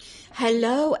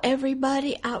Hello,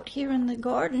 everybody out here in the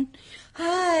garden.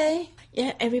 Hi.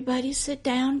 Yeah, everybody sit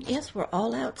down. Yes, we're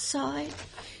all outside.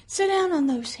 Sit down on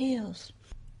those hills.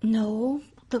 No,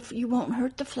 you won't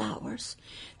hurt the flowers.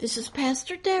 This is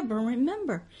Pastor Deborah.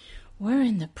 Remember, we're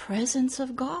in the presence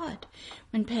of God.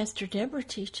 When Pastor Deborah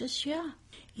teaches,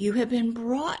 you have been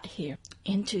brought here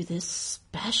into this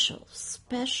special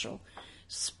spiritual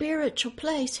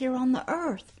place here on the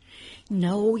earth.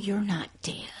 No, you're not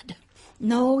dead.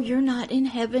 No, you're not in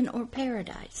heaven or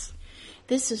paradise.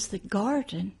 This is the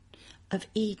Garden of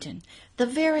Eden, the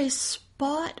very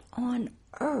spot on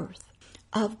earth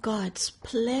of God's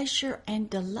pleasure and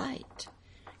delight.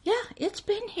 Yeah, it's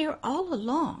been here all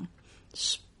along,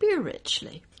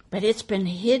 spiritually, but it's been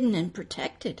hidden and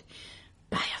protected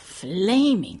by a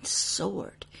flaming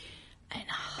sword and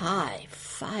high,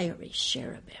 fiery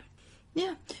cherubim.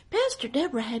 Yeah, Pastor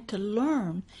Deborah had to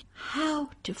learn how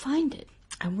to find it.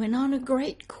 I went on a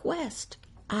great quest.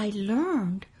 I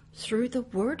learned through the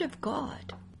Word of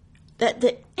God that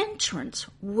the entrance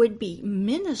would be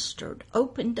ministered,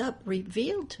 opened up,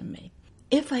 revealed to me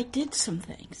if I did some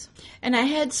things. And I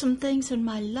had some things in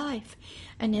my life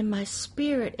and in my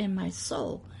spirit and my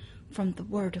soul from the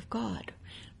Word of God.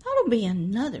 That'll be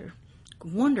another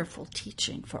wonderful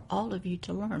teaching for all of you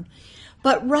to learn.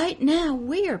 But right now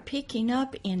we are picking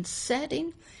up in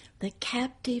Setting the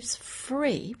Captives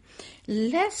Free,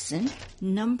 lesson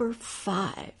number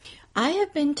 5. I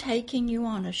have been taking you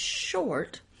on a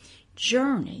short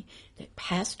journey that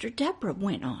Pastor Deborah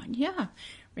went on. Yeah,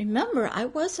 remember, I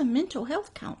was a mental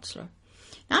health counselor.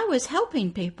 I was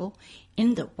helping people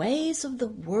in the ways of the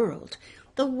world,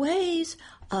 the ways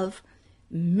of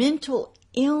mental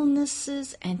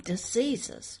illnesses and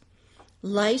diseases,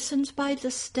 licensed by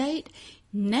the state,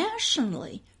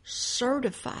 nationally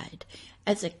certified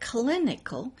as a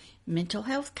clinical mental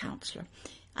health counselor.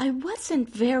 I wasn't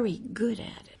very good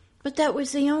at it, but that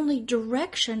was the only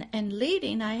direction and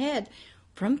leading I had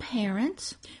from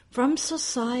parents, from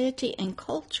society and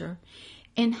culture,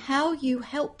 in how you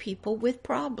help people with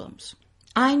problems.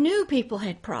 I knew people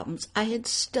had problems. I had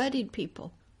studied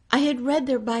people. I had read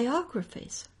their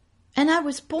biographies. And I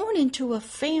was born into a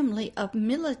family of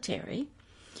military.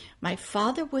 My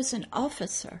father was an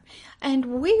officer, and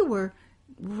we were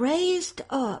raised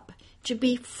up to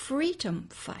be freedom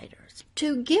fighters,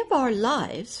 to give our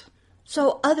lives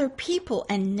so other people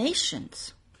and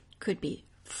nations could be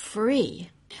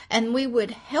free, and we would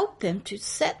help them to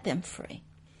set them free.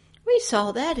 We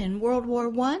saw that in World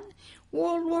War I,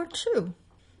 World War II,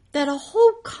 that a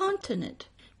whole continent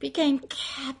became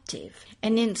captive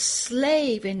and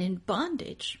enslaved and in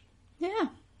bondage. Yeah.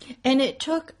 And it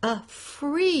took a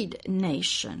freed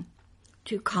nation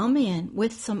to come in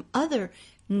with some other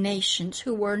nations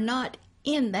who were not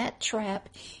in that trap,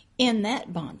 in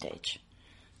that bondage,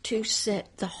 to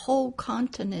set the whole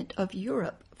continent of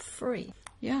Europe free.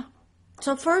 Yeah.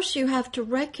 So first you have to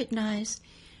recognize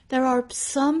there are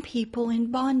some people in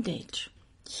bondage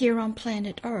here on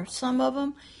planet Earth. Some of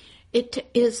them, it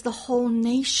is the whole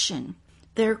nation,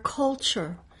 their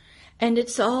culture, and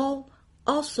it's all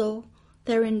also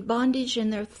they're in bondage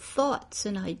in their thoughts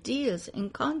and ideas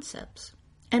and concepts.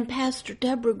 And Pastor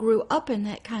Deborah grew up in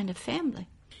that kind of family.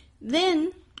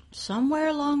 Then, somewhere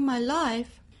along my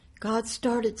life, God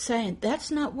started saying, that's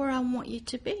not where I want you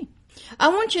to be. I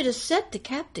want you to set the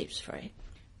captives free.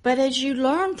 But as you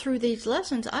learn through these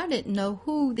lessons, I didn't know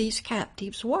who these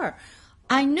captives were.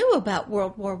 I knew about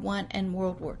World War I and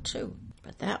World War II.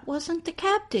 But that wasn't the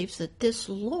captives that this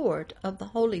Lord of the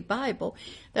Holy Bible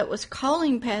that was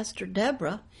calling Pastor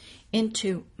Deborah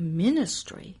into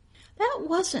ministry, that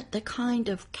wasn't the kind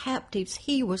of captives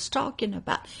he was talking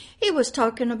about. He was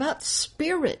talking about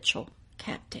spiritual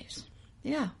captives.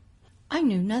 Yeah, I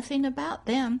knew nothing about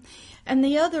them. And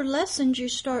the other lessons you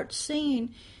start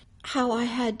seeing how I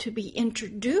had to be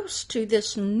introduced to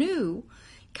this new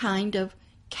kind of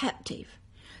captive.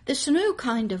 This new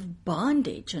kind of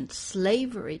bondage and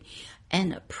slavery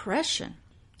and oppression.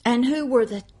 And who were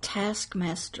the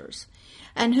taskmasters?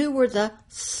 And who were the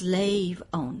slave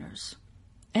owners?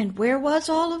 And where was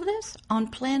all of this? On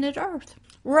planet Earth.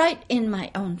 Right in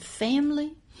my own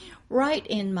family, right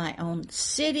in my own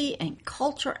city and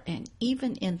culture, and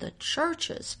even in the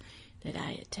churches that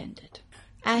I attended.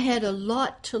 I had a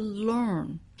lot to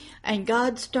learn. And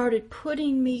God started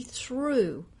putting me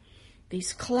through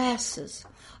these classes,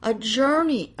 a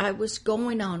journey I was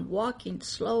going on, walking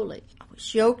slowly. I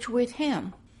was yoked with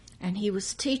Him, and He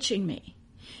was teaching me.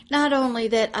 Not only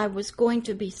that I was going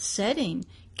to be setting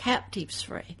captives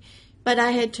free, but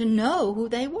I had to know who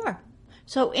they were.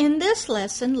 So in this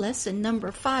lesson, lesson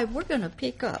number 5, we're going to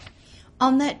pick up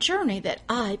on that journey that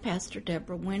I, Pastor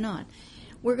Deborah, went on.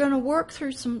 We're going to work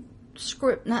through some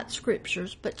not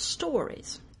scriptures, but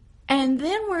stories. And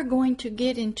then we're going to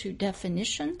get into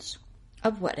definitions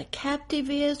of what a captive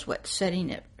is, what setting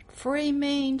it free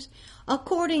means,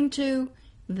 according to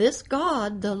this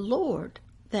God, the Lord,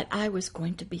 that I was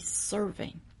going to be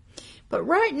serving. But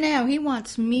right now, he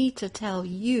wants me to tell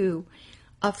you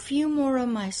a few more of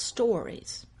my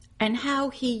stories and how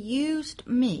he used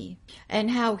me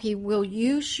and how he will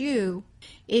use you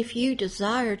if you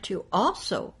desire to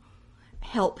also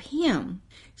help him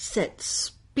set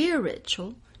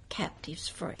spiritual captives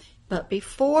free. But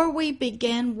before we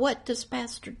begin, what does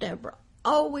Pastor Deborah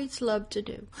always love to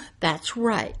do? That's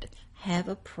right, have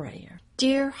a prayer.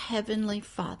 Dear Heavenly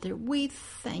Father, we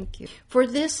thank you for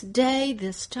this day,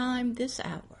 this time, this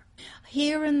hour,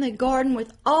 here in the garden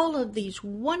with all of these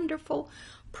wonderful,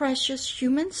 precious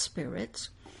human spirits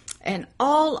and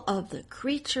all of the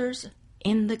creatures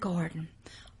in the garden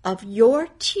of your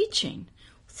teaching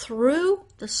through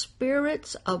the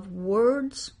spirits of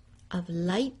words of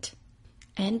light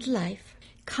and life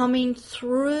coming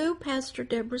through Pastor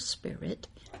Deborah's spirit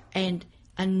and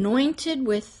anointed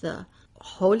with the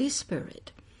Holy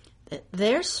Spirit, that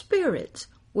their spirits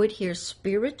would hear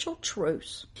spiritual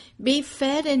truths, be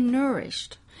fed and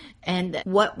nourished, and that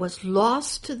what was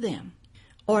lost to them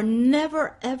or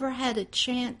never ever had a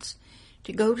chance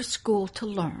to go to school to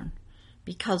learn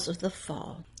because of the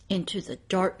fall into the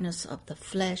darkness of the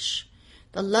flesh,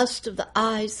 the lust of the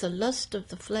eyes, the lust of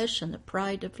the flesh, and the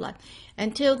pride of life,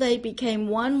 until they became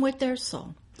one with their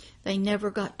soul. They never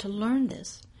got to learn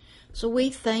this. So we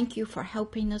thank you for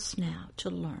helping us now to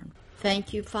learn.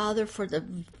 Thank you, Father, for the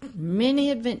many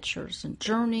adventures and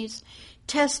journeys,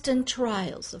 tests and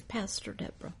trials of Pastor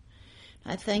Deborah.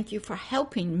 I thank you for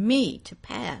helping me to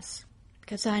pass,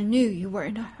 because I knew you were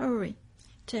in a hurry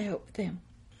to help them.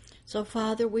 So,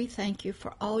 Father, we thank you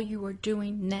for all you are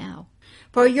doing now,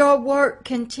 for your work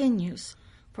continues,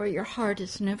 for your heart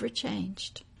has never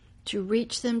changed, to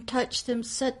reach them, touch them,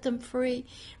 set them free,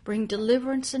 bring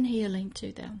deliverance and healing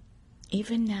to them.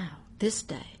 Even now, this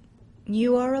day,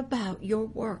 you are about your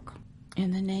work.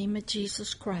 In the name of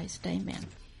Jesus Christ, amen.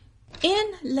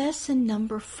 In lesson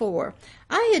number 4,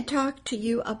 I had talked to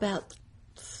you about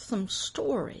some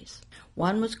stories.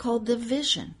 One was called The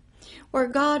Vision, where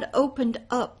God opened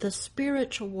up the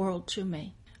spiritual world to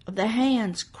me, of the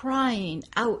hands crying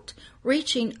out,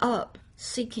 reaching up,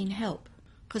 seeking help,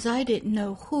 because I didn't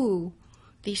know who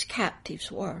these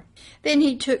captives were. Then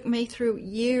he took me through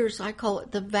years, I call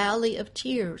it the Valley of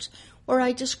Tears, where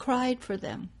I just cried for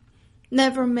them.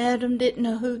 Never met them, didn't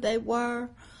know who they were.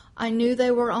 I knew they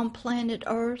were on planet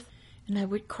Earth, and I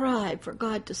would cry for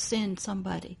God to send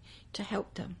somebody to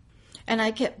help them. And I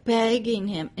kept begging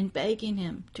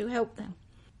him to help them,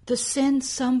 to send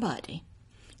somebody.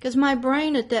 Because my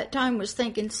brain at that time was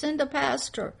thinking, send a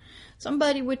pastor,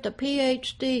 somebody with a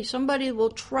PhD, somebody will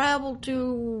travel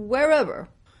to wherever.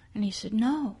 And he said,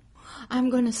 no, I'm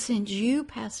going to send you,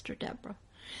 Pastor Deborah.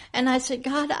 And I said,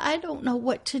 God, I don't know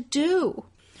what to do.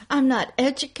 I'm not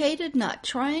educated, not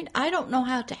trained. I don't know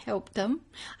how to help them.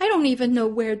 I don't even know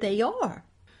where they are.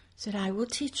 He said, I will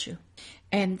teach you.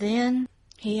 And then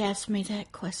he asked me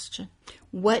that question.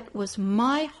 What was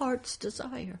my heart's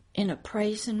desire in a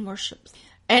praise and worship?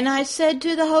 And I said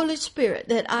to the Holy Spirit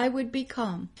that I would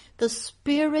become the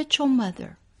spiritual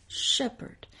mother,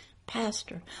 shepherd,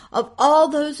 pastor of all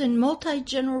those in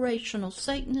multi-generational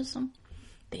Satanism,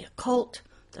 the occult,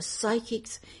 the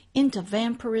psychics, into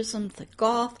vampirism, the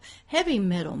goth, heavy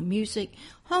metal music,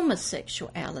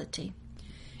 homosexuality.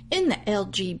 In the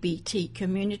LGBT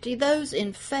community, those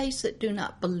in faith that do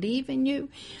not believe in you,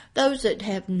 those that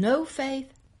have no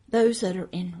faith, those that are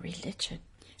in religion.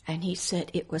 And he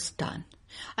said it was done.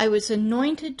 I was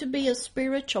anointed to be a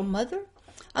spiritual mother,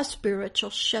 a spiritual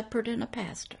shepherd, and a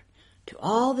pastor to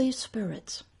all these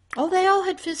spirits. Oh, they all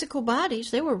had physical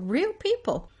bodies. They were real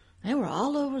people. They were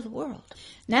all over the world.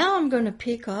 Now I'm going to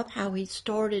pick up how he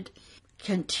started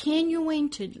continuing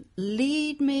to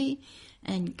lead me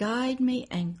and guide me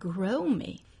and grow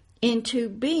me into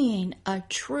being a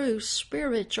true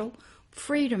spiritual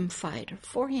freedom fighter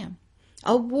for him,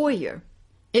 a warrior.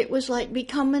 It was like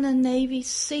becoming a Navy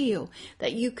SEAL,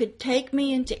 that you could take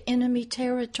me into enemy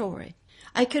territory.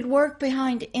 I could work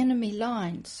behind enemy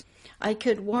lines. I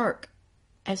could work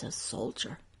as a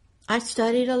soldier. I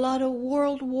studied a lot of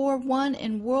World War I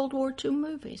and World War II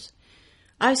movies.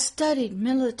 I studied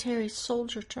military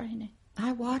soldier training.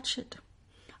 I watched it.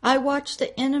 I watched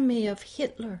the enemy of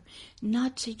Hitler,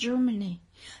 Nazi Germany,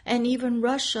 and even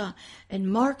Russia,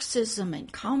 and Marxism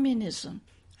and communism.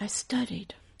 I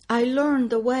studied. I learned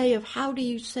the way of how do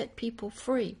you set people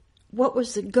free. what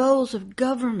was the goals of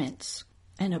governments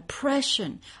and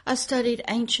oppression. I studied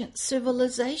ancient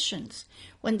civilizations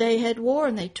when they had war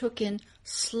and they took in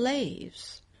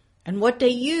slaves and what they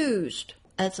used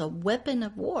as a weapon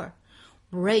of war.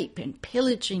 Rape and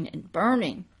pillaging and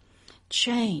burning,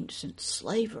 chains and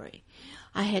slavery.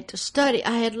 I had to study.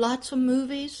 I had lots of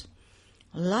movies,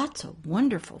 lots of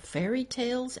wonderful fairy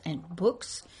tales and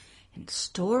books and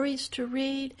stories to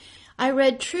read. I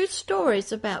read true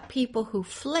stories about people who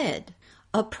fled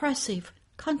oppressive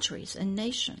countries and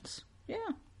nations.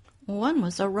 Yeah. One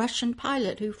was a Russian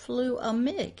pilot who flew a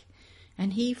MiG,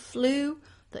 and he flew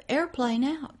the airplane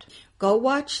out. Go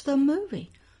watch the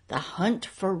movie, The Hunt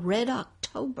for Red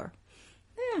October.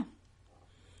 Yeah.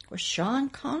 With Sean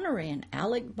Connery and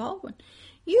Alec Baldwin.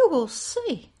 You will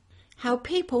see how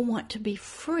people want to be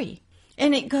free.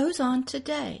 And it goes on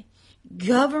today.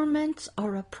 Governments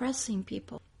are oppressing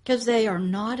people because they are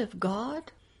not of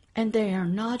God and they are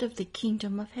not of the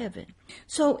kingdom of heaven.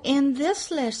 So in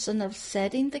this lesson of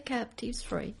setting the captives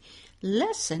free,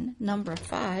 lesson number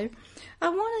 5, I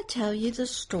want to tell you the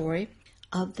story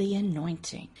of the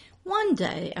anointing. One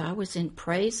day I was in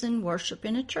praise and worship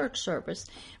in a church service,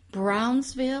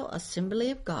 Brownsville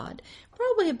Assembly of God,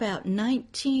 probably about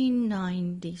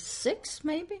 1996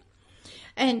 maybe.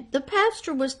 And the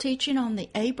pastor was teaching on the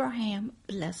Abraham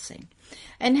blessing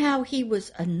and how he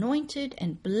was anointed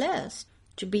and blessed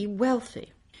to be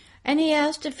wealthy. And he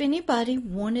asked if anybody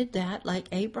wanted that like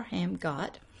Abraham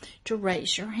got, to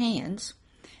raise your hands,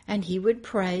 and he would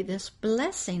pray this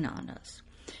blessing on us.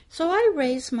 So I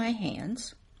raised my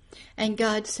hands, and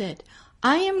God said,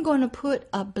 I am going to put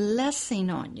a blessing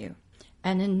on you,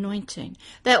 an anointing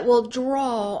that will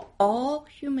draw all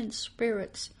human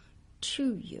spirits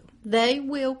to you. They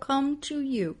will come to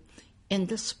you in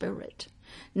the spirit,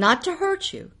 not to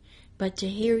hurt you, but to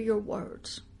hear your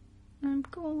words. I'm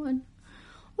going,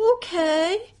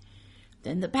 okay.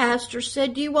 Then the pastor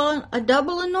said, do you want a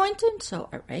double anointing? So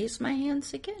I raised my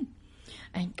hands again.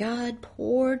 And God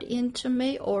poured into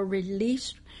me, or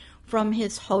released from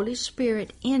his Holy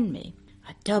Spirit in me,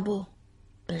 a double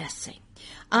blessing.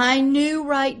 I knew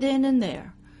right then and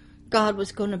there God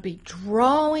was going to be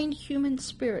drawing human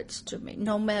spirits to me,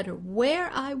 no matter where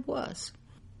I was.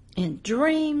 In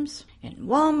dreams, in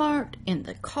Walmart, in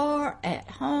the car,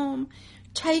 at home,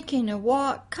 taking a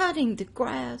walk, cutting the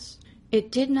grass.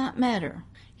 It did not matter.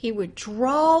 He would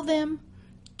draw them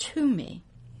to me.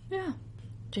 Yeah.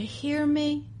 To hear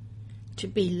me, to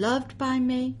be loved by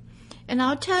me. And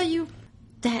I'll tell you,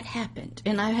 that happened.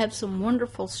 And I have some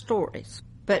wonderful stories.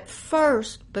 But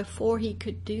first, before he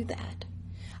could do that,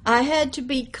 I had to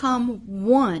become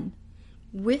one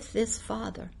with this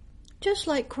Father, just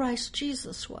like Christ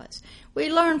Jesus was.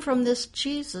 We learn from this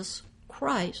Jesus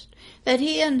Christ that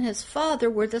he and his Father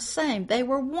were the same. They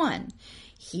were one.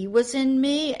 He was in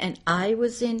me and I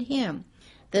was in him.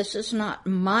 This is not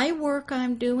my work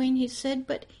I'm doing, he said,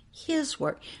 but his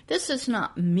work. This is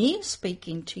not me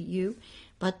speaking to you,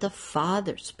 but the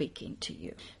Father speaking to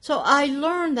you. So I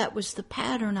learned that was the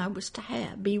pattern I was to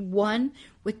have, be one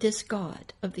with this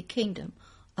God of the kingdom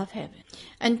of heaven.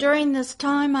 And during this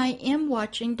time, I am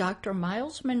watching Dr.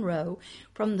 Myles Munroe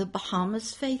from the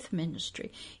Bahamas Faith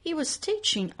Ministry. He was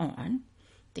teaching on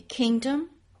the kingdom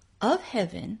of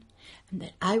heaven and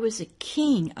that I was a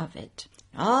king of it,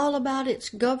 all about its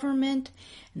government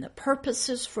and the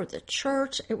purposes for the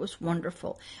church. It was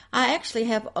wonderful. I actually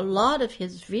have a lot of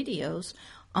his videos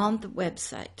on the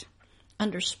website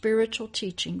under Spiritual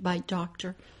Teaching by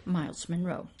Dr. Myles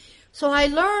Munroe. So I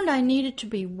learned I needed to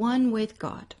be one with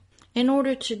God in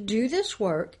order to do this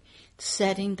work,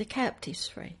 setting the captives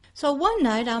free. So one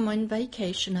night I'm on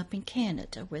vacation up in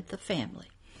Canada with the family.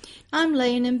 I'm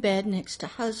laying in bed next to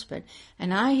husband,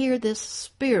 and I hear this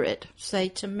spirit say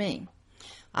to me,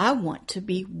 I want to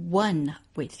be one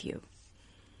with you.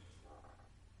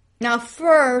 Now,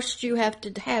 first, you have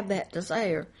to have that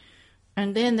desire.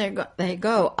 And then they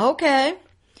go, okay,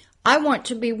 I want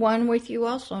to be one with you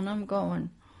also. And I'm going,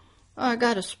 oh, I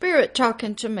got a spirit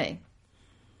talking to me.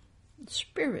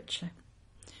 Spiritually.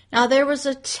 Now, there was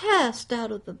a test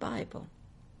out of the Bible.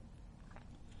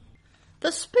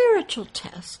 The spiritual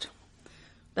test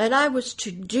that I was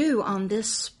to do on this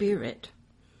spirit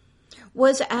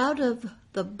was out of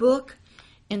the book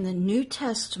in the New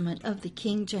Testament of the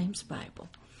King James Bible.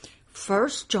 1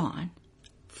 John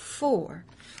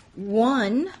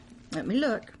 4:1, let me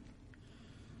look,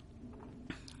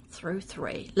 through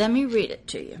 3. Let me read it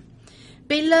to you.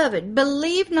 Beloved,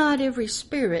 believe not every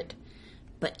spirit,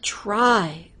 but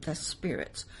try the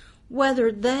spirits,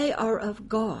 whether they are of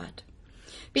God.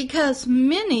 Because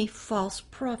many false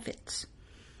prophets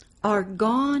are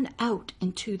gone out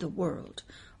into the world.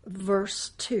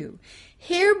 verse 2.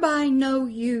 Hereby know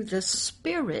you the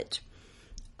Spirit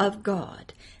of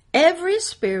God. Every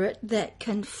spirit that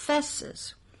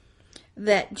confesses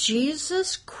that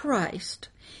Jesus Christ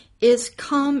is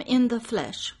come in the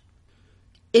flesh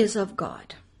is of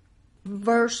God.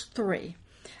 Verse 3.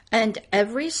 And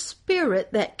every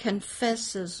spirit that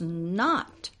confesses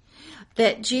not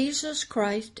that Jesus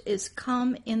Christ is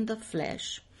come in the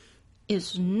flesh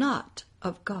is not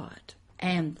of God.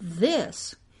 And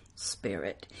this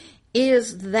spirit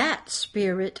is that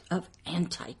spirit of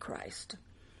Antichrist,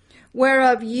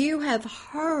 whereof you have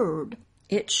heard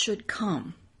it should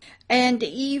come, and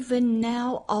even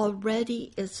now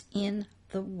already is in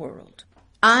the world.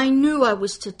 I knew I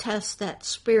was to test that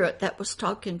spirit that was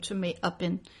talking to me up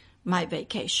in my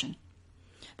vacation,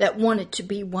 that wanted to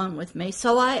be one with me.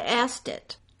 So I asked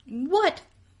it, what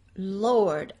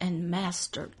Lord and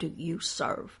Master do you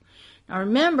serve? Now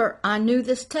remember, I knew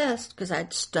this test because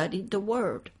I'd studied the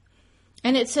Word.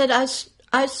 And it said,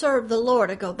 I serve the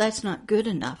Lord. I go, that's not good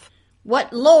enough.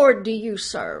 What Lord do you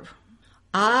serve?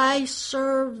 I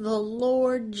serve the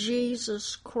Lord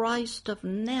Jesus Christ of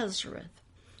Nazareth,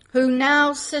 who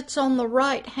now sits on the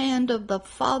right hand of the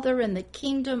Father in the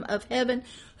kingdom of heaven,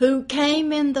 who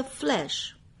came in the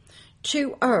flesh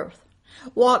to earth,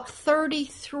 walked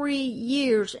 33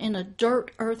 years in a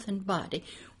dirt earthen body,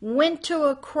 went to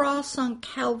a cross on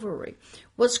Calvary,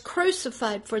 was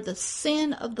crucified for the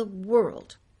sin of the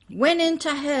world, went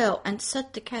into hell and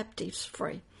set the captives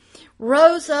free,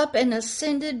 rose up and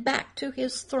ascended back to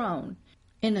his throne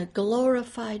in a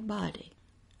glorified body,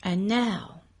 and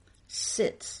now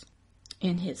sits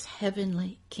in his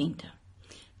heavenly kingdom.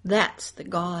 That's the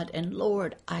God and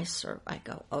Lord I serve. I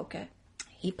go, okay.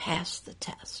 He passed the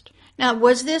test. Now,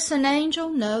 was this an angel?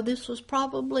 No, this was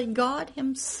probably God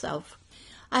himself.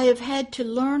 I have had to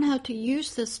learn how to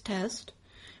use this test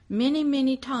many,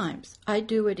 many times. I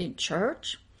do it in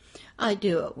church. I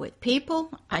do it with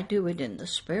people. I do it in the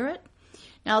Spirit.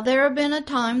 Now, there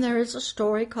is a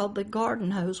story called the garden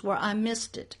hose where I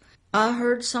missed it. I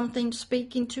heard something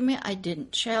speaking to me. I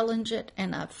didn't challenge it,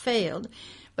 and I failed.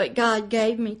 But God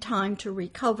gave me time to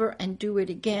recover and do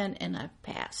it again, and I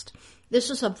passed. This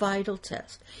is a vital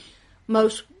test.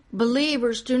 Most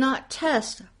believers do not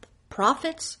test the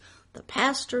prophets, the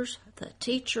pastors, the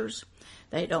teachers.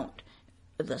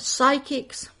 The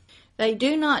psychics. They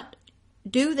do not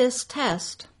do this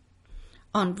test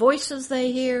on voices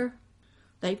they hear.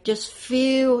 They just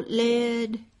feel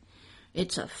led.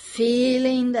 It's a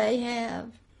feeling they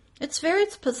have. It's very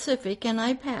specific, and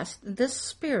I passed. This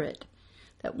spirit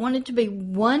that wanted to be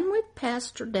one with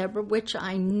Pastor Deborah, which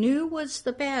I knew was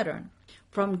the pattern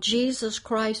from Jesus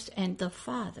Christ and the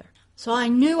Father. So I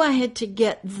knew I had to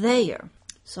get there.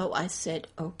 So I said,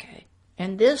 okay.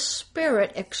 And this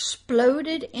spirit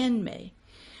exploded in me,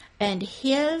 and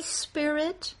his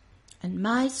spirit and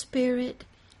my spirit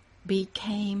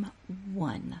became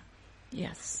one.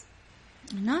 Yes.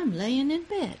 And I'm laying in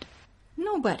bed.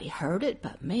 Nobody heard it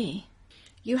but me.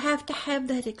 You have to have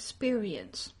that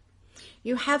experience.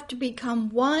 You have to become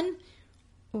one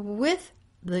with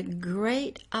the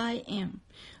great I am,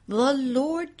 the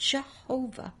Lord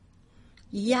Jehovah,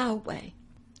 Yahweh,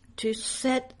 to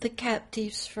set the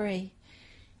captives free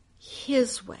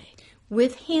his way,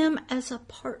 with him as a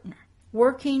partner,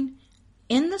 working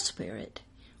in the Spirit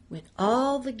with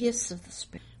all the gifts of the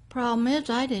Spirit. Problem is,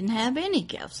 I didn't have any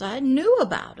gifts. I knew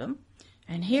about them.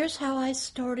 And here's how I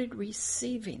started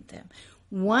receiving them.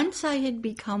 Once I had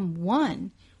become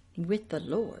one with the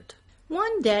Lord.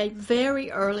 One day,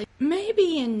 very early,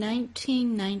 maybe in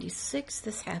 1996,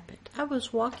 this happened. I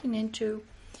was walking into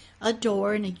a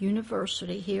door in a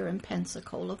university here in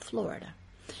Pensacola, Florida.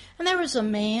 And there was a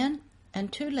man and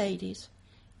two ladies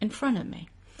in front of me.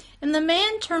 And the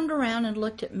man turned around and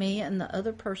looked at me and the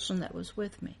other person that was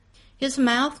with me. His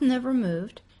mouth never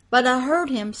moved, but I heard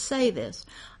him say this,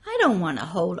 I don't want to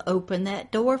hold open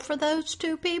that door for those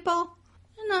two people.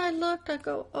 And I looked, I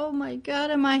go, oh my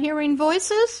God, am I hearing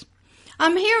voices?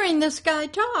 I'm hearing this guy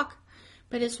talk,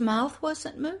 but his mouth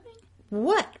wasn't moving.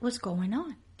 What was going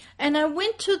on? And I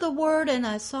went to the Word and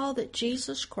I saw that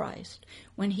Jesus Christ,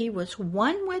 when he was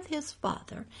one with his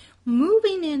Father,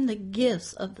 moving in the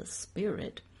gifts of the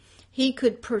Spirit, he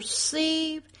could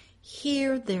perceive,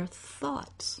 hear their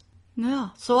thoughts. Yeah,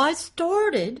 so I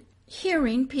started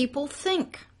hearing people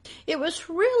think. It was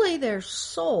really their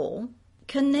soul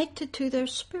connected to their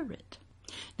spirit.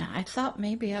 Now, I thought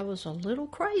maybe I was a little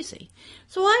crazy.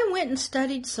 So I went and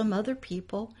studied some other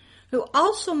people who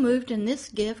also moved in this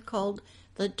gift called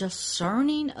the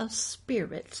discerning of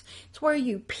spirits. It's where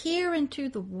you peer into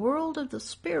the world of the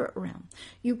spirit realm.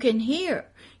 You can hear,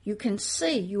 you can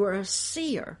see, you are a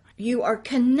seer. You are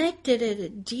connected at a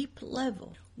deep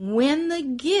level. When the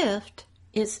gift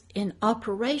is in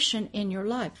operation in your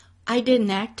life, I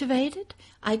didn't activate it.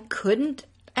 I couldn't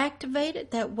activate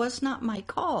it. That was not my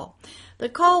call. The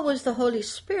call was the Holy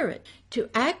Spirit to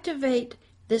activate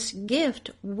this gift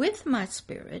with my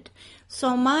spirit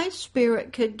so my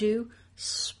spirit could do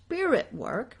spirit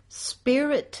work,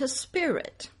 spirit to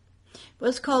spirit. It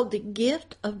was called the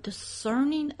gift of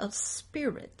discerning of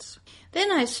spirits.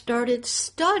 Then I started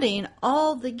studying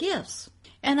all the gifts,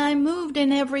 and I moved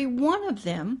in every one of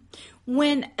them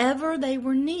whenever they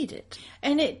were needed.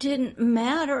 And it didn't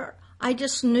matter. I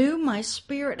just knew my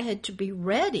spirit had to be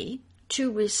ready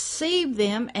to receive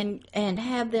them and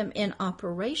have them in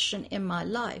operation in my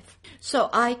life. So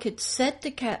I could set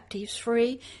the captives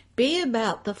free, be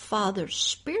about the Father's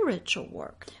spiritual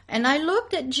work. And I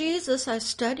looked at Jesus, I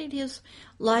studied his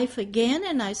life again,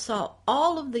 and I saw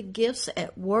all of the gifts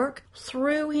at work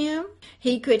through him.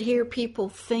 He could hear people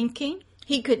thinking.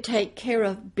 He could take care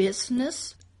of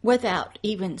business without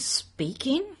even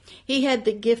speaking. He had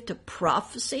the gift of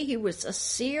prophecy. He was a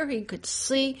seer. He could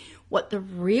see what the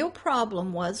real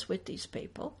problem was with these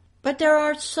people. But there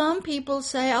are some people who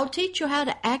say, I'll teach you how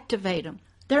to activate them.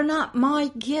 They're not my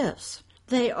gifts.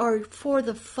 They are for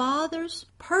the Father's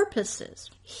purposes.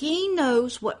 He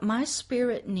knows what my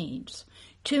spirit needs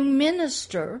to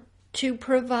minister, to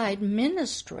provide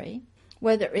ministry,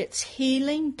 whether it's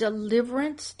healing,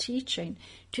 deliverance, teaching,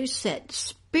 to set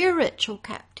spiritual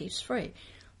captives free.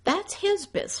 That's his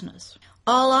business.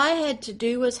 All I had to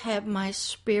do was have my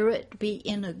spirit be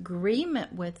in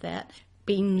agreement with that,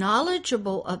 be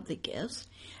knowledgeable of the gifts,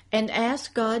 and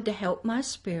ask God to help my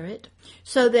spirit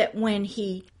so that when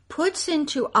he puts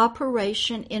into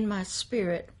operation in my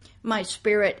spirit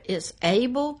is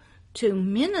able to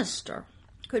minister.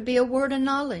 Could be a word of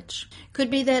knowledge. Could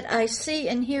be that I see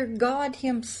and hear God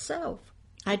himself.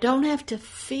 I don't have to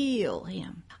feel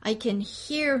him. I can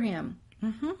hear him.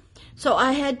 So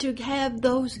I had to have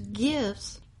those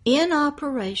gifts in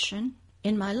operation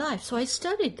in my life. So I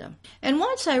studied them. And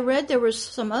once I read there were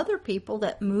some other people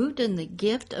that moved in the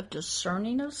gift of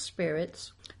discerning of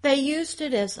spirits. They used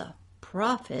it as a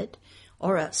prophet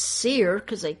or a seer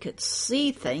because they could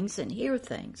see things and hear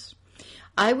things.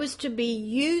 I was to be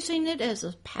using it as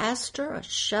a pastor, a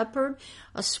shepherd,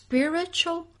 a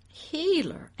spiritual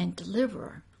healer and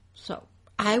deliverer. So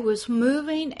I was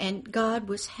moving and God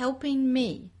was helping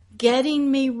me,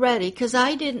 getting me ready because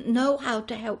I didn't know how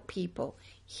to help people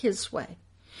his way.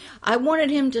 I wanted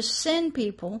him to send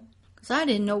people because I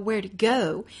didn't know where to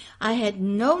go. I had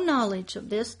no knowledge of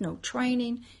this, no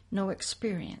training, no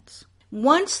experience.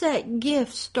 Once that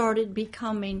gift started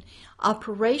becoming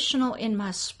operational in my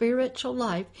spiritual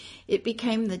life, it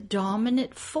became the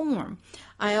dominant form.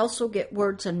 I also get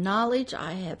words of knowledge.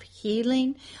 I have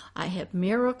healing. I have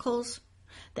miracles.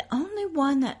 The only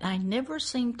one that I never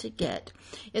seem to get,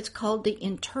 it's called the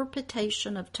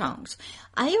interpretation of tongues.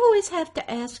 I always have to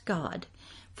ask God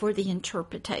for the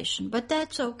interpretation, but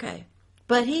that's okay.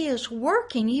 But he is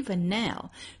working even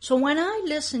now. So when I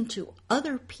listen to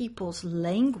other people's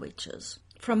languages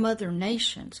from other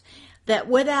nations, that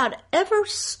without ever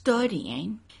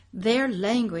studying their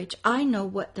language, I know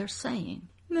what they're saying.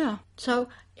 Yeah. So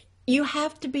you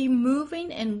have to be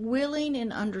moving and willing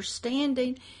and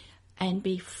understanding and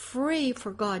be free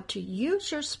for God to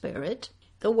use your spirit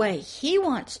the way he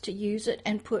wants to use it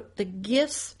and put the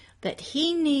gifts that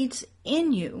he needs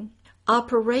in you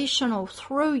operational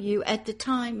through you at the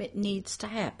time it needs to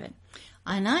happen.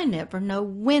 And I never know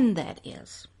when that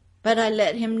is. But I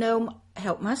let him know,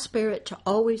 help my spirit to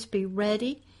always be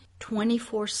ready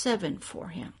 24/7 for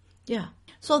him. Yeah.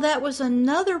 So that was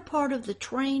another part of the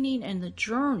training and the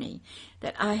journey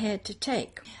that I had to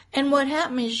take. And what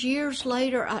happened is years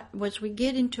later, as we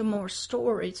get into more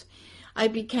stories, I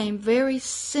became very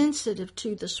sensitive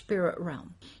to the spirit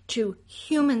realm, to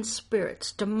human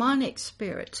spirits, demonic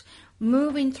spirits,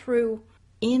 moving through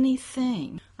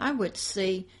anything. I would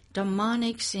see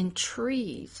demonics in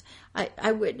trees.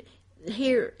 I would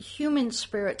hear human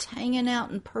spirits hanging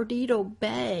out in Perdido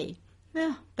Bay.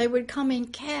 Yeah, they would come in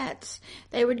cats.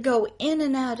 They would go in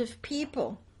and out of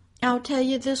people. I'll tell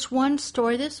you this one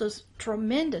story. This was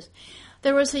tremendous.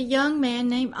 There was a young man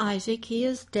named Isaac. He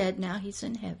is dead now. He's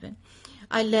in heaven.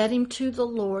 I led him to the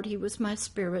Lord. He was my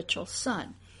spiritual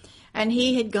son. And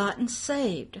he had gotten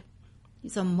saved.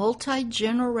 He's a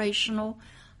multi-generational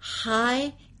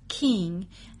high king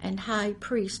and high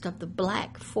priest of the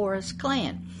Black Forest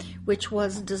clan, which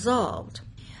was dissolved.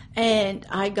 And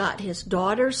I got his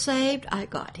daughter saved. I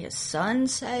got his son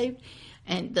saved.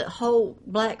 And the whole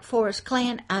Black Forest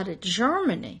Clan out of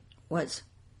Germany was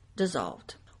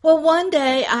dissolved. Well, one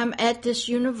day I'm at this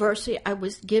university. I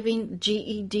was giving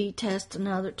GED test,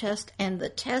 another test, and the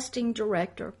testing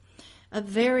director, a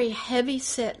very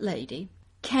heavy-set lady,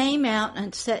 came out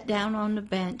and sat down on the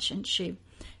bench, and she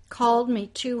called me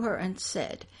to her and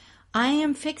said, "I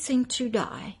am fixing to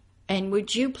die, and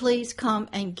would you please come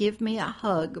and give me a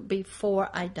hug before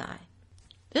I die?"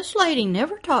 This lady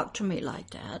never talked to me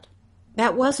like that.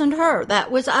 That wasn't her.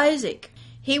 That was Isaac.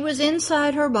 He was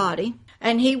inside her body,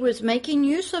 and he was making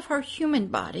use of her human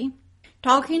body,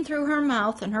 talking through her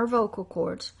mouth and her vocal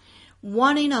cords,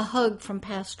 wanting a hug from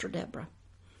Pastor Deborah,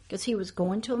 because he was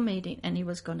going to a meeting and he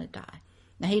was going to die.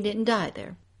 Now, he didn't die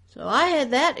there. So I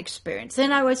had that experience.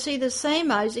 Then I would see the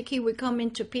same Isaac. He would come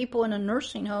into people in a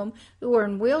nursing home who were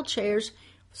in wheelchairs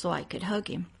so I could hug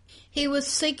him. He was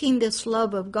seeking this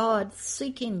love of God,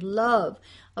 seeking love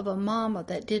of a mama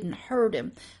that didn't hurt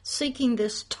him, seeking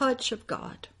this touch of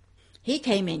God. He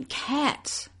came in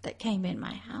cats that came in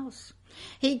my house.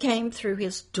 He came through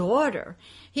his daughter.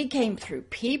 He came through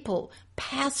people,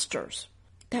 pastors,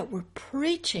 that were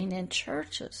preaching in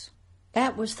churches.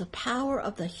 That was the power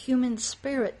of the human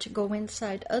spirit to go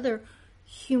inside other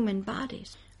human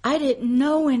bodies. I didn't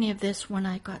know any of this when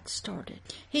I got started.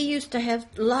 He used to have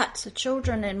lots of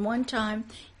children, and one time,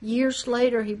 years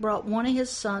later, he brought one of his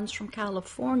sons from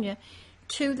California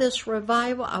to this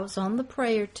revival. I was on the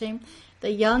prayer team.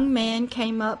 The young man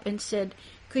came up and said,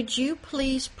 "Could you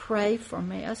please pray for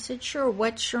me?" I said, "Sure,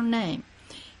 what's your name?"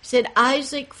 He said,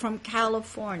 "Isaac from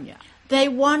California." They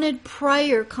wanted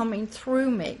prayer coming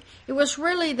through me. It was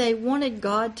really they wanted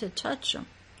God to touch them.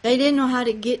 They didn't know how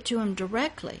to get to him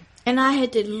directly. And I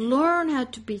had to learn how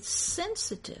to be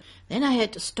sensitive. Then I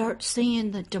had to start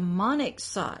seeing the demonic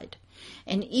side.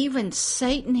 And even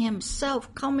Satan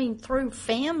himself coming through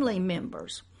family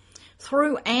members,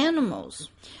 through animals.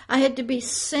 I had to be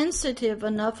sensitive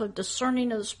enough of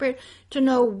discerning of the Spirit to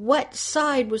know what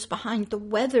side was behind the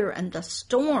weather and the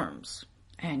storms.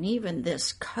 And even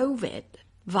this COVID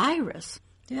virus.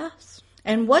 Yes.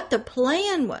 And what the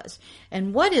plan was.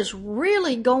 And what is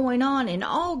really going on in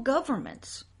all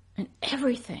governments. And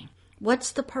everything.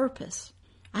 What's the purpose?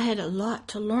 I had a lot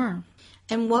to learn.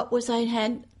 And what was I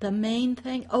had the main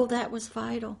thing? Oh, that was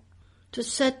vital. To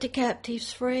set the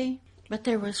captives free. But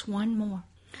there was one more.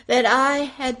 That I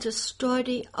had to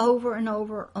study over and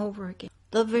over and over again.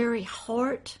 The very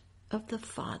heart of the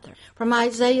Father. From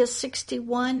Isaiah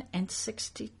 61 and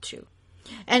 62.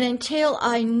 And until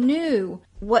I knew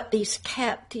what these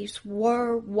captives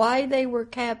were, why they were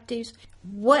captives,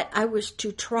 what I was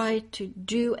to try to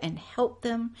do and help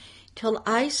them, till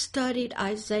I studied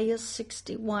Isaiah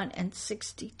 61 and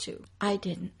 62. I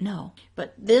didn't know.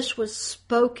 But this was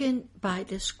spoken by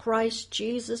this Christ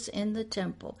Jesus in the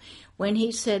temple when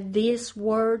he said, "These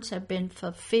words have been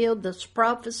fulfilled, this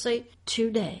prophecy,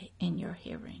 today in your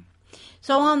hearing."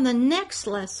 So on the next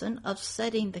lesson of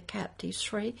setting the captives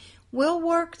free, we'll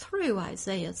work through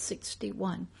Isaiah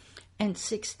 61 and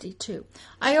 62.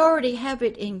 I already have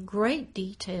it in great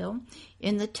detail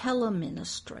in the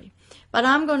teleministry, but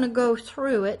I'm going to go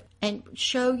through it and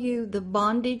show you the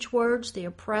bondage words, the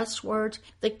oppressed words,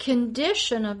 the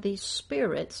condition of these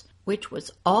spirits, which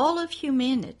was all of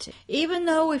humanity. Even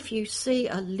though if you see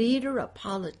a leader, a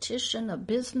politician, a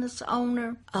business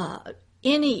owner,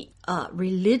 any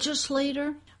religious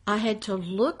leader, I had to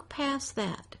look past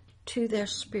that to their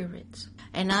spirits.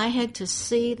 And I had to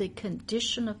see the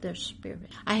condition of their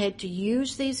spirit. I had to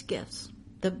use these gifts,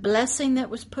 the blessing that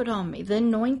was put on me, the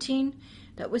anointing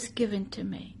that was given to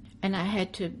me. And I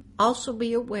had to also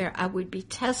be aware I would be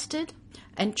tested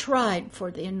and tried for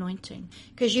the anointing.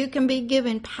 Because you can be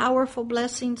given powerful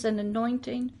blessings and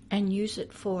anointing and use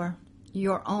it for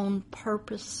your own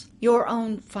purpose, your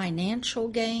own financial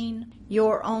gain,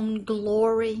 your own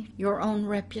glory, your own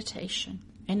reputation.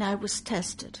 And I was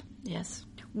tested, yes.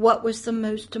 What was the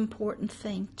most important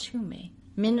thing to me?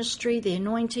 Ministry, the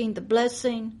anointing, the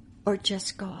blessing, or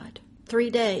just God? 3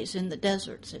 days in the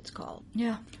deserts, it's called.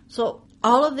 Yeah. So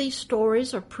all of these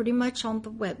stories are pretty much on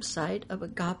the website of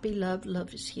Agape Love,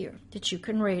 Love is Here, that you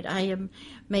can read. I am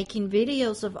making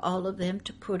videos of all of them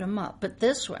to put them up. But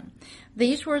this one,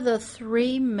 these were the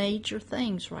 3 major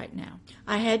things right now.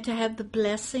 I had to have the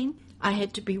blessing. I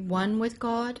had to be one with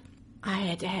God. I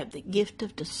had to have the gift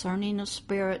of discerning of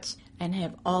spirits and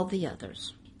have all the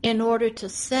others in order to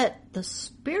set the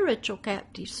spiritual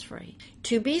captives free,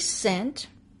 to be sent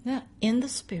in the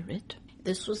Spirit.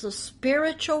 This was a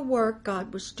spiritual work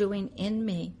God was doing in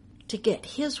me to get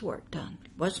His work done.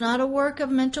 It was not a work of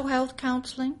mental health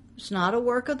counseling. It It's not a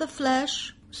work of the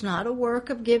flesh. It's not a work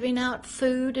of giving out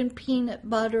food and peanut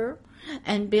butter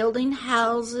and building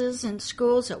houses and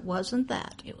schools. It wasn't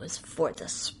that. It was for the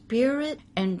spirit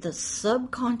and the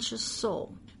subconscious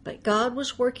soul. But God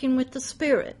was working with the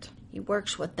spirit. He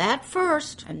works with that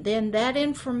first, and then that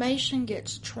information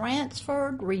gets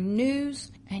transferred,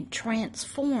 renews, and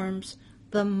transforms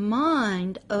the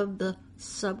mind of the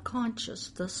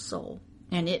subconscious, the soul.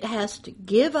 And it has to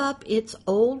give up its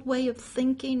old way of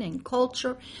thinking and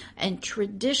culture and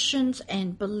traditions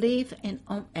and belief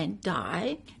and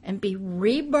die and be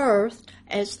rebirthed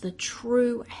as the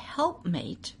true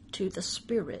helpmate to the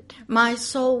spirit. My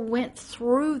soul went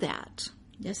through that.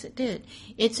 Yes, it did.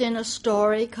 It's in a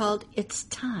story called It's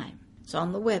Time. It's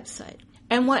on the website.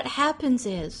 And what happens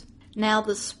is, now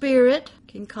the spirit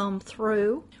can come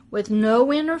through with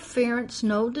no interference,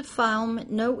 no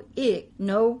defilement, no ick,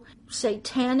 no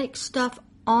satanic stuff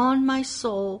on my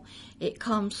soul. It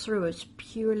comes through as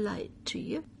pure light to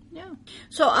you. Yeah.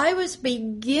 So I was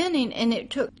beginning, and it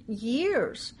took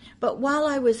years. But while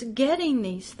I was getting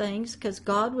these things, because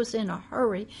God was in a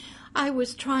hurry, I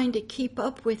was trying to keep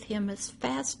up with him as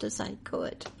fast as I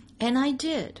could. And I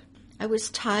did. I was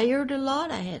tired a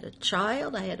lot. I had a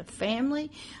child. I had a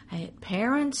family. I had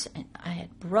parents. And I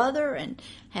had brother and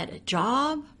had a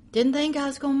job. Didn't think I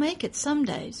was going to make it some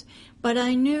days. But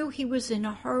I knew he was in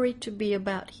a hurry to be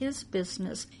about his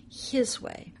business his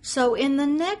way. So in the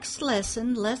next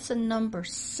lesson, lesson number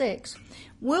 6,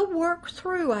 we'll work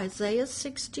through Isaiah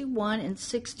 61 and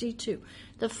 62,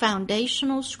 the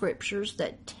foundational scriptures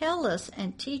that tell us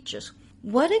and teach us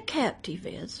what a captive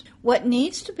is, what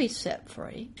needs to be set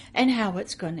free, and how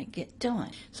it's going to get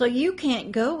done. So you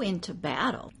can't go into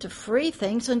battle to free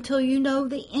things until you know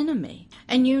the enemy,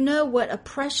 and you know what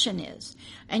oppression is,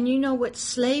 and you know what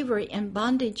slavery and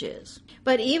bondage is.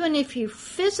 But even if you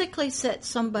physically set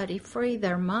somebody free,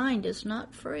 their mind is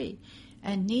not free,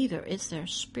 and neither is their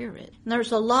spirit. And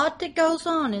there's a lot that goes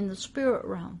on in the spirit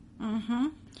realm.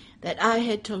 That I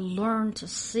had to learn to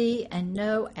see and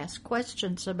know, ask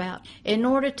questions about, in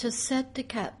order to set the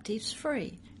captives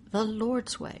free, the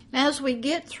Lord's way. As we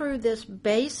get through this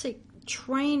basic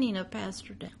training of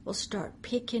Pastor Deborah, we'll start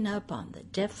picking up on the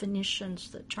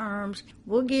definitions, the terms.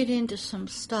 We'll get into some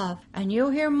stuff, and you'll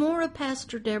hear more of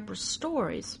Pastor Deborah's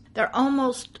stories. They're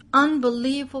almost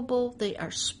unbelievable. They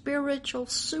are spiritual,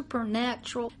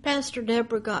 supernatural. Pastor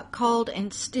Deborah got called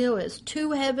and still is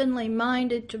too heavenly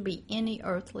minded to be any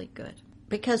earthly good,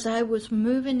 because I was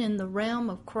moving in the realm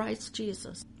of Christ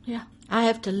Jesus. Yeah. I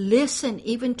have to listen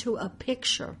even to a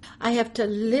picture. I have to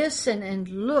listen and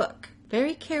look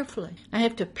very carefully. I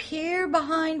have to peer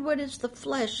behind what is the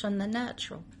flesh and the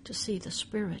natural to see the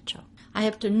spiritual. I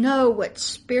have to know what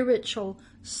spiritual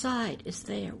side is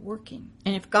there working.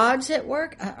 And if God's at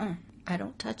work, I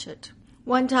don't touch it.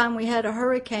 One time we had a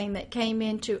hurricane that came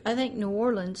into, I think, New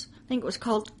Orleans. I think it was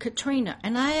called Katrina.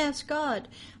 And I asked God,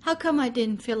 how come I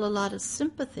didn't feel a lot of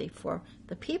sympathy for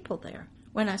the people there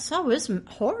when I saw it was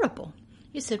horrible?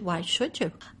 He said, why should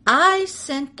you? I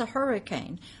sent the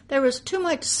hurricane. There was too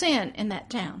much sin in that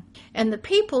town. And the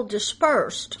people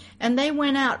dispersed. And they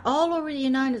went out all over the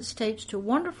United States to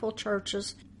wonderful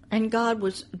churches. And God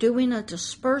was doing a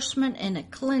disbursement and a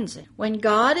cleansing. When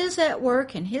God is at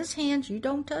work in his hands, you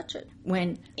don't touch it.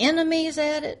 When enemy's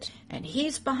at it and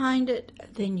he's behind it,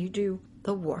 then you do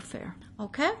the warfare.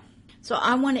 Okay? So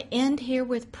I want to end here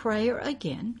with prayer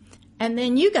again. And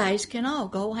then you guys can all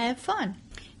go have fun.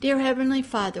 Dear Heavenly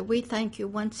Father, we thank you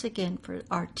once again for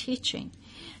our teaching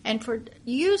and for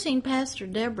using Pastor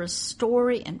Deborah's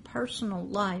story and personal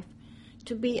life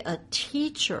to be a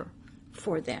teacher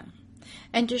for them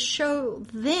and to show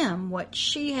them what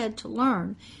she had to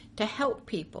learn to help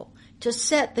people, to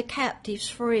set the captives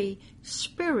free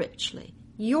spiritually,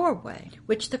 your way,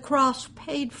 which the cross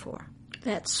paid for.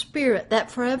 That spirit, that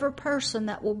forever person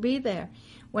that will be there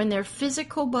when their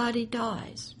physical body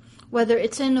dies. Whether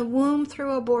it's in the womb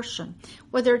through abortion,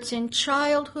 whether it's in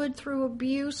childhood through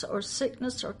abuse or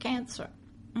sickness or cancer.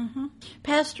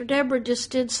 Pastor Deborah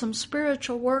just did some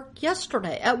spiritual work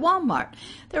yesterday at Walmart.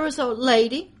 There was a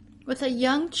lady with a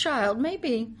young child,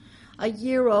 maybe a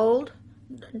year old,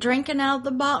 drinking out of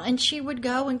the bottle, and she would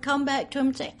go and come back to him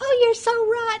and say, oh, you're so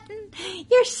rotten,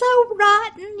 you're so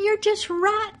rotten, you're just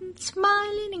rotten,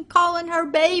 smiling and calling her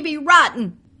baby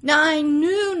rotten. Now, I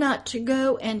knew not to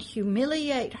go and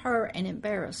humiliate her and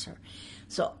embarrass her.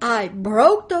 So I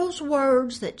broke those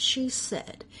words that she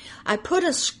said. I put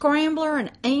a scrambler, an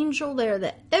angel there,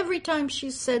 that every time she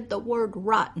said the word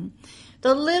rotten,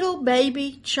 the little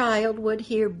baby child would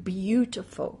hear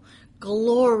beautiful,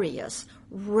 glorious,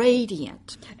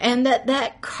 radiant. And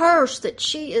that curse that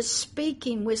she is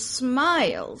speaking with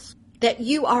smiles that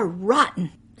you are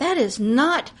rotten. That is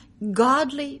not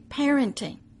godly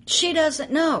parenting. She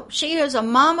doesn't know. She is a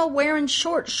mama wearing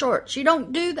short shorts. You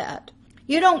don't do that.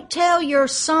 You don't tell your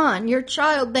son, your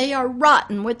child, they are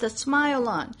rotten with a smile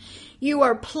on. You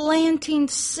are planting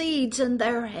seeds in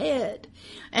their head,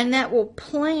 and that will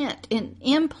plant and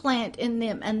implant in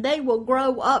them, and they will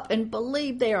grow up and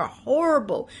believe they are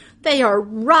horrible. They are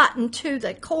rotten to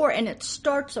the core, and it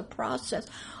starts a process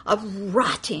of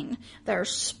rotting their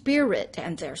spirit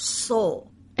and their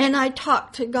soul. And I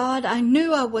talked to God. I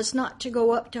knew I was not to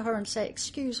go up to her and say,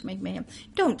 "Excuse me, ma'am,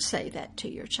 don't say that to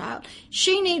your child."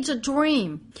 She needs a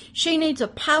dream. She needs a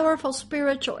powerful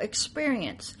spiritual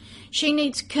experience. She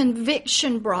needs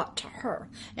conviction brought to her.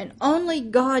 And only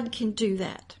God can do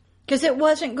that. Because it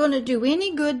wasn't going to do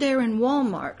any good there in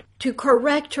Walmart to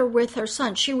correct her with her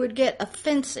son. She would get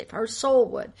offensive. Her soul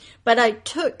would. But I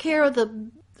took care of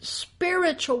the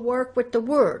spiritual work with the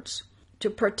words to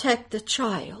protect the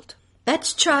child.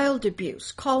 That's child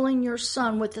abuse, calling your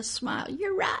son with a smile.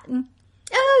 "You're rotten.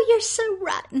 Oh, you're so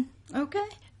rotten." Okay?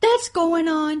 That's going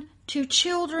on to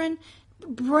children,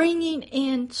 bringing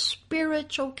in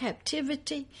spiritual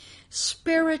captivity,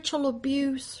 spiritual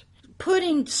abuse,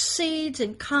 putting seeds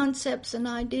and concepts and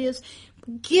ideas,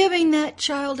 giving that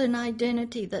child an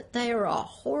identity that they are a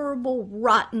horrible,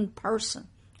 rotten person.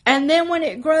 And then when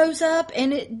it grows up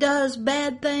and it does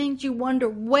bad things, you wonder,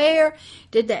 where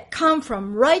did that come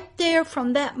from? Right there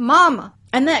from that mama.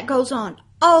 And that goes on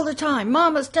all the time.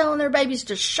 Mamas telling their babies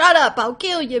to shut up. "I'll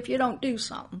kill you if you don't do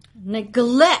something."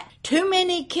 Neglect. Too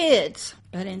many kids.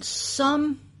 But in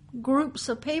some groups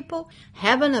of people,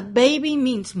 having a baby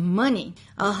means money.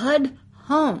 A HUD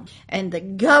home. And the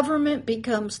government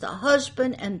becomes the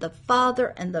husband and the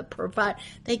father and the provider.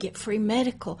 They get free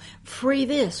medical, free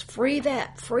this, free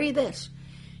that, free this.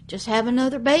 Just have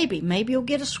another baby. Maybe you'll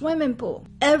get a swimming pool.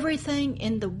 Everything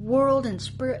in the world and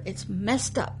spirit, it's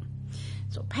messed up.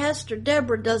 So Pastor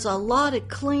Deborah does a lot of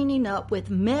cleaning up with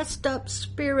messed up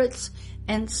spirits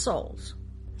and souls.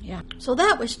 Yeah. So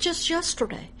that was just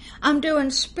yesterday. I'm doing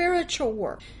spiritual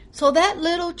work. So that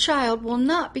little child will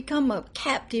not become a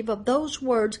captive of those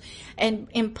words and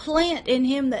implant in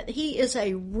him that he is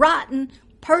a rotten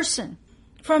person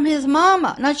from his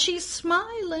mama. Now she's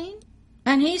smiling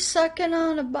and he's sucking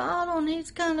on a bottle and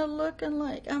he's kind of looking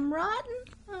like, "I'm rotten."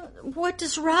 What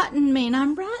does rotten mean?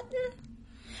 I'm rotten.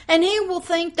 And he will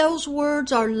think those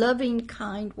words are loving,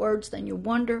 kind words. Then you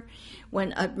wonder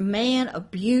when a man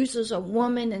abuses a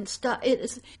woman and stuff.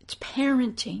 It's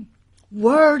parenting.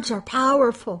 Words are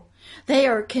powerful. They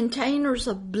are containers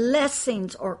of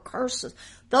blessings or curses.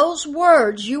 Those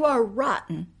words, "you are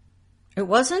rotten." It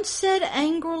wasn't said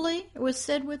angrily. It was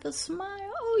said with a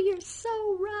smile. "Oh, you're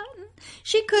so rotten."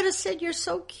 She could have said, "You're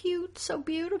so cute, so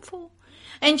beautiful."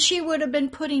 And she would have been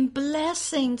putting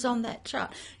blessings on that child.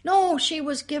 No, she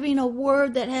was giving a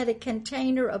word that had a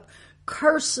container of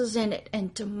curses in it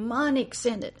and demonics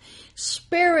in it,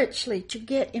 spiritually to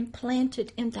get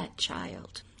implanted in that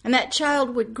child. And that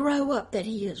child would grow up that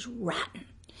he is rotten.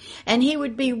 And he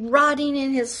would be rotting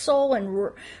in his soul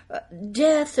and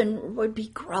death and would be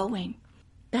growing.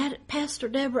 That Pastor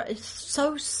Deborah is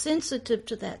so sensitive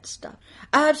to that stuff.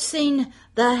 I've seen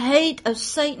the hate of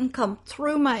Satan come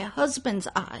through my husband's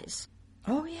eyes.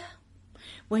 Oh, yeah.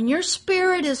 When your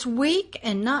spirit is weak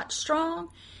and not strong,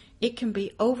 it can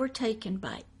be overtaken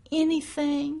by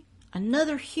anything,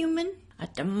 another human, a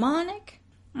demonic.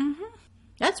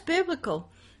 That's biblical,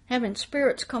 having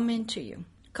spirits come into you.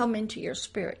 Come into your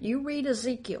spirit. You read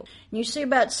Ezekiel, and you see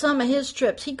about some of his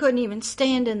trips, he couldn't even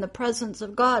stand in the presence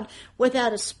of God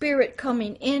without a spirit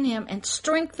coming in him and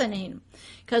strengthening him.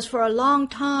 Because for a long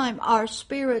time, our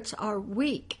spirits are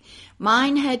weak.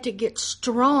 Mine had to get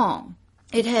strong.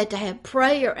 It had to have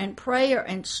prayer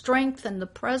and strengthen the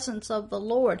presence of the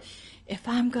Lord if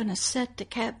I'm going to set the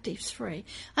captives free.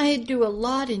 I do a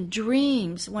lot in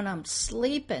dreams when I'm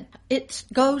sleeping. It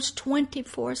goes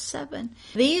 24/7.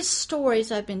 These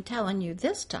stories I've been telling you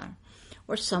this time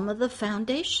were some of the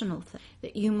foundational things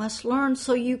that you must learn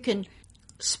so you can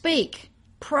speak,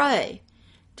 pray,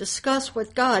 discuss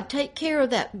with God, take care of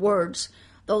that words,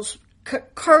 those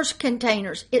curse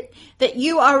containers, that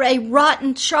you are a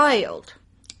rotten child.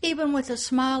 Even with a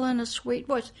smile and a sweet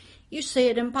voice. You see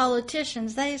it in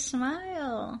politicians. They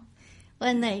smile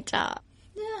when they talk.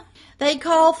 Yeah. They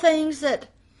call things that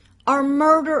are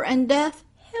murder and death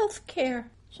health care.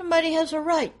 Somebody has a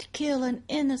right to kill an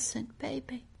innocent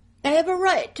baby. They have a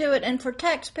right to it and for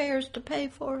taxpayers to pay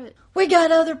for it. We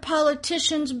got other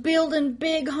politicians building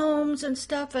big homes and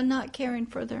stuff and not caring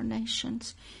for their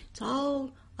nations. It's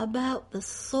all about the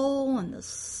soul and the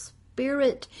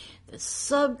spirit, the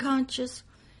subconscious.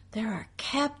 There are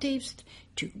captives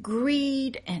to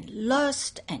greed and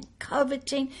lust and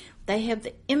coveting. They have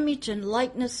the image and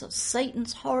likeness of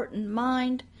Satan's heart and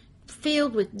mind,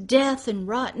 filled with death and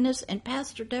rottenness, and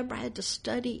Pastor Deborah had to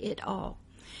study it all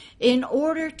in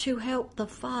order to help the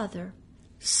Father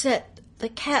set the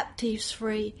captives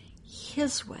free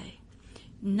His way,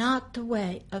 not the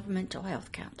way of mental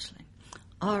health counseling.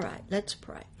 All right, let's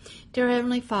pray. Dear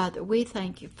Heavenly Father, we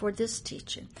thank you for this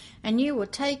teaching, and you will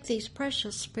take these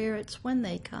precious spirits when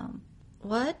they come.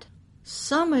 What?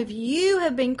 Some of you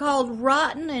have been called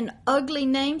rotten and ugly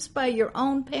names by your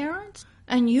own parents,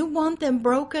 and you want them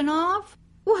broken off?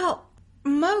 Well,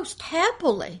 most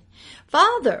happily.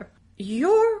 Father,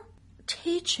 your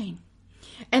teaching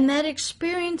and that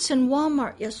experience in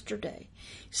Walmart yesterday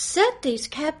set these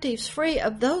captives free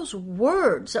of those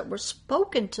words that were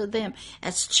spoken to them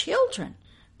as children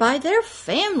by their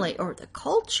family or the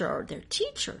culture or their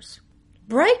teachers.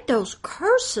 Break those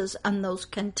curses and those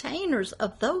containers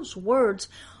of those words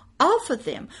off of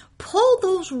them. Pull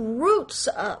those roots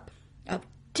up of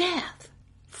death.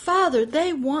 Father,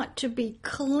 they want to be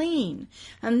clean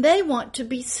and they want to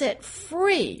be set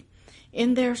free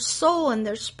in their soul and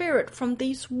their spirit from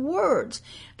these words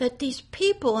that these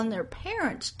people and their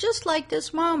parents, just like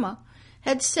this mama,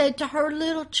 had said to her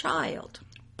little child.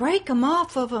 Break them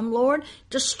off of them, Lord.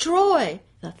 Destroy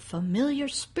the familiar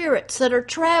spirits that are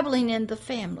traveling in the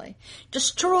family.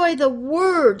 Destroy the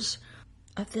words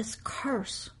of this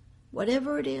curse,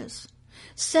 whatever it is.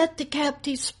 Set the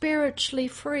captives spiritually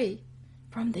free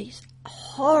from these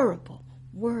horrible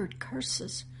word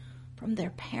curses from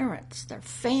their parents, their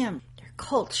family,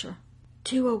 culture.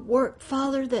 Do a work,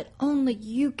 Father, that only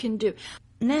you can do.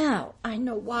 Now I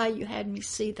know why you had me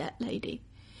see that lady.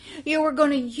 You were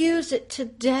going to use it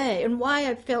today, and why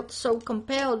I felt so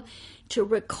compelled to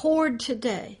record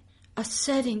today a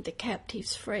setting the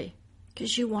captives free,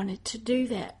 because you wanted to do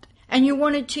that, and you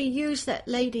wanted to use that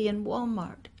lady in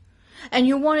Walmart, and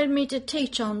you wanted me to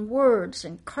teach on words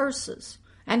and curses,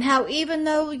 and how even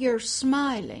though you're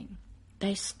smiling,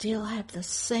 they still have the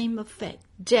same effect,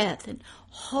 death and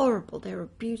horrible, they're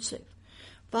abusive.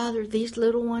 Father, these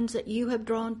little ones that you have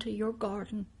drawn to your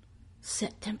garden,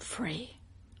 set them free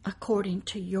according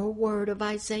to your word of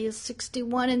Isaiah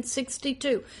 61 and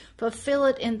 62. Fulfill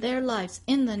it in their lives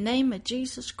in the name of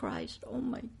Jesus Christ. Oh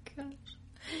my gosh.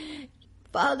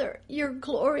 Father, your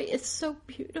glory is so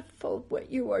beautiful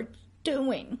what you are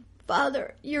doing.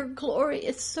 Father, your glory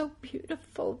is so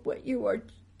beautiful what you are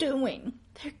doing.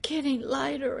 They're getting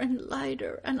lighter and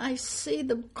lighter, and I see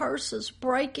the curses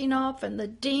breaking off and the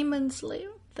demons leave.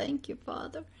 Thank you,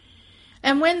 Father.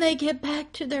 And when they get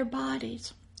back to their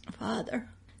bodies, Father,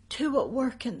 do a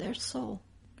work in their soul.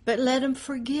 But let them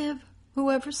forgive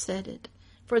whoever said it,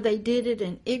 for they did it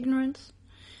in ignorance,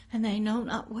 and they know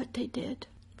not what they did.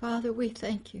 Father, we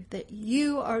thank you that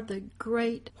you are the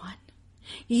great one.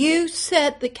 You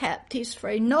set the captives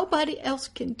free. Nobody else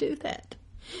can do that.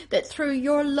 That through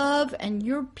your love and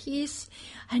your peace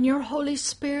and your Holy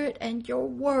Spirit and your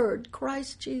word,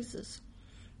 Christ Jesus,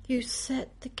 you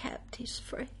set the captives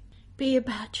free. Be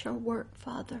about your work,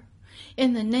 Father.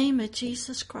 In the name of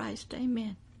Jesus Christ,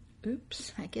 amen.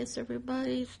 Oops, I guess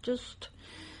everybody just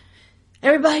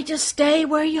stay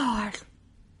where you are.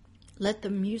 Let the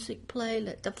music play,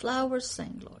 let the flowers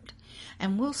sing, Lord.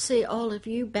 And we'll see all of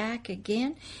you back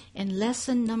again in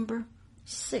lesson number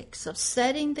 6 of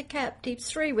Setting the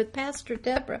Captives Free with Pastor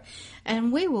Deborah,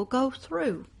 and we will go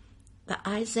through the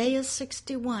Isaiah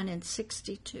 61 and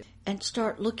 62 and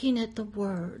start looking at the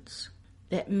words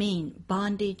that mean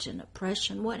bondage and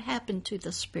oppression, what happened to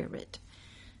the spirit,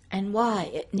 and why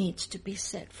it needs to be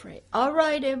set free. All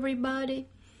right, everybody.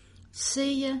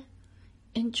 See ya.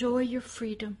 Enjoy your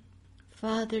freedom.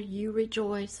 Father, you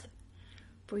rejoice,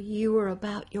 for you are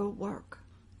about your work.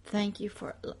 Thank you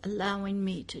for allowing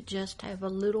me to just have a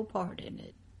little part in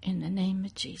it. In the name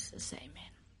of Jesus, amen.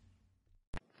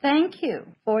 Thank you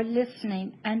for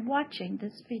listening and watching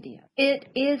this video. It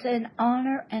is an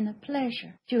honor and a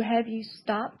pleasure to have you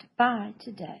stopped by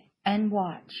today and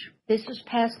watch. This is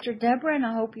Pastor Deborah, and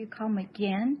I hope you come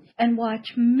again and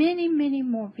watch many, many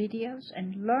more videos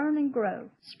and learn and grow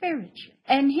spiritually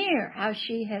and hear how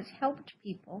she has helped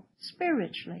people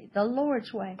spiritually, the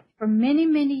Lord's way, for many,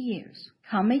 many years.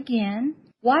 Come again,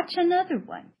 watch another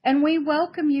one, and we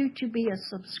welcome you to be a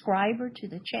subscriber to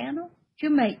the channel, to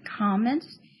make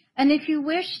comments, and if you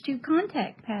wish to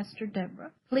contact Pastor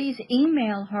Deborah, please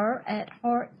email her at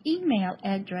her email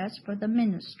address for the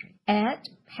ministry at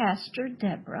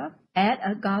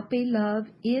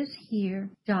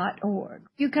pastordeborah@agapeloveishere.org.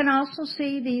 You can also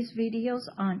see these videos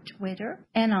on Twitter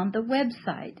and on the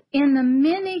website in the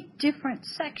many different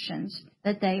sections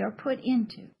that they are put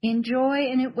into. Enjoy,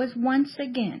 and it was once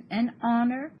again an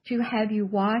honor to have you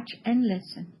watch and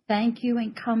listen. Thank you,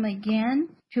 and come again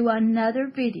to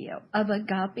another video of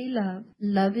Agape Love.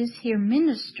 Love is Here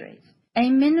Ministries, a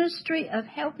ministry of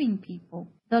helping people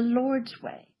the Lord's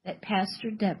way that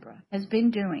Pastor Deborah has been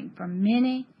doing for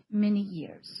many, many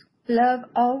years. Love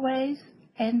always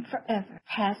and forever,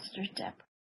 Pastor Deborah.